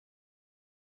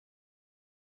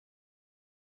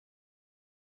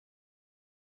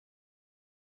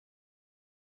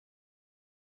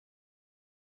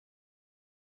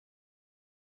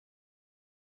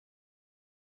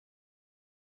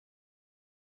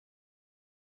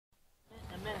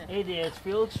Hey there, it's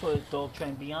Felix for Dog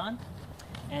Train Beyond,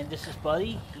 and this is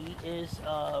Buddy. He is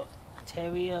a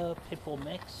Terrier Pit Bull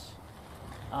mix.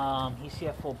 He's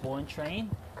here for board and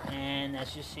train, and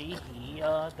as you see, he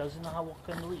doesn't know how to walk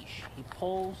on the leash. He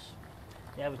pulls.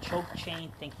 They have a choke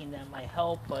chain, thinking that might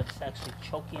help, but it's actually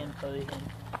choking him, hurting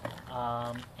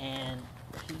him, and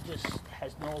he just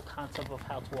has no concept of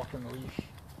how to walk on the leash.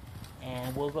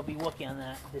 And we're going to be working on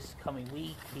that this coming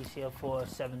week. He's here for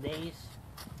 7 days.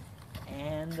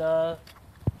 And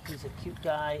he's a cute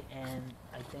guy, and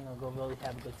I think I'll go really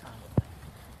have a good time with him.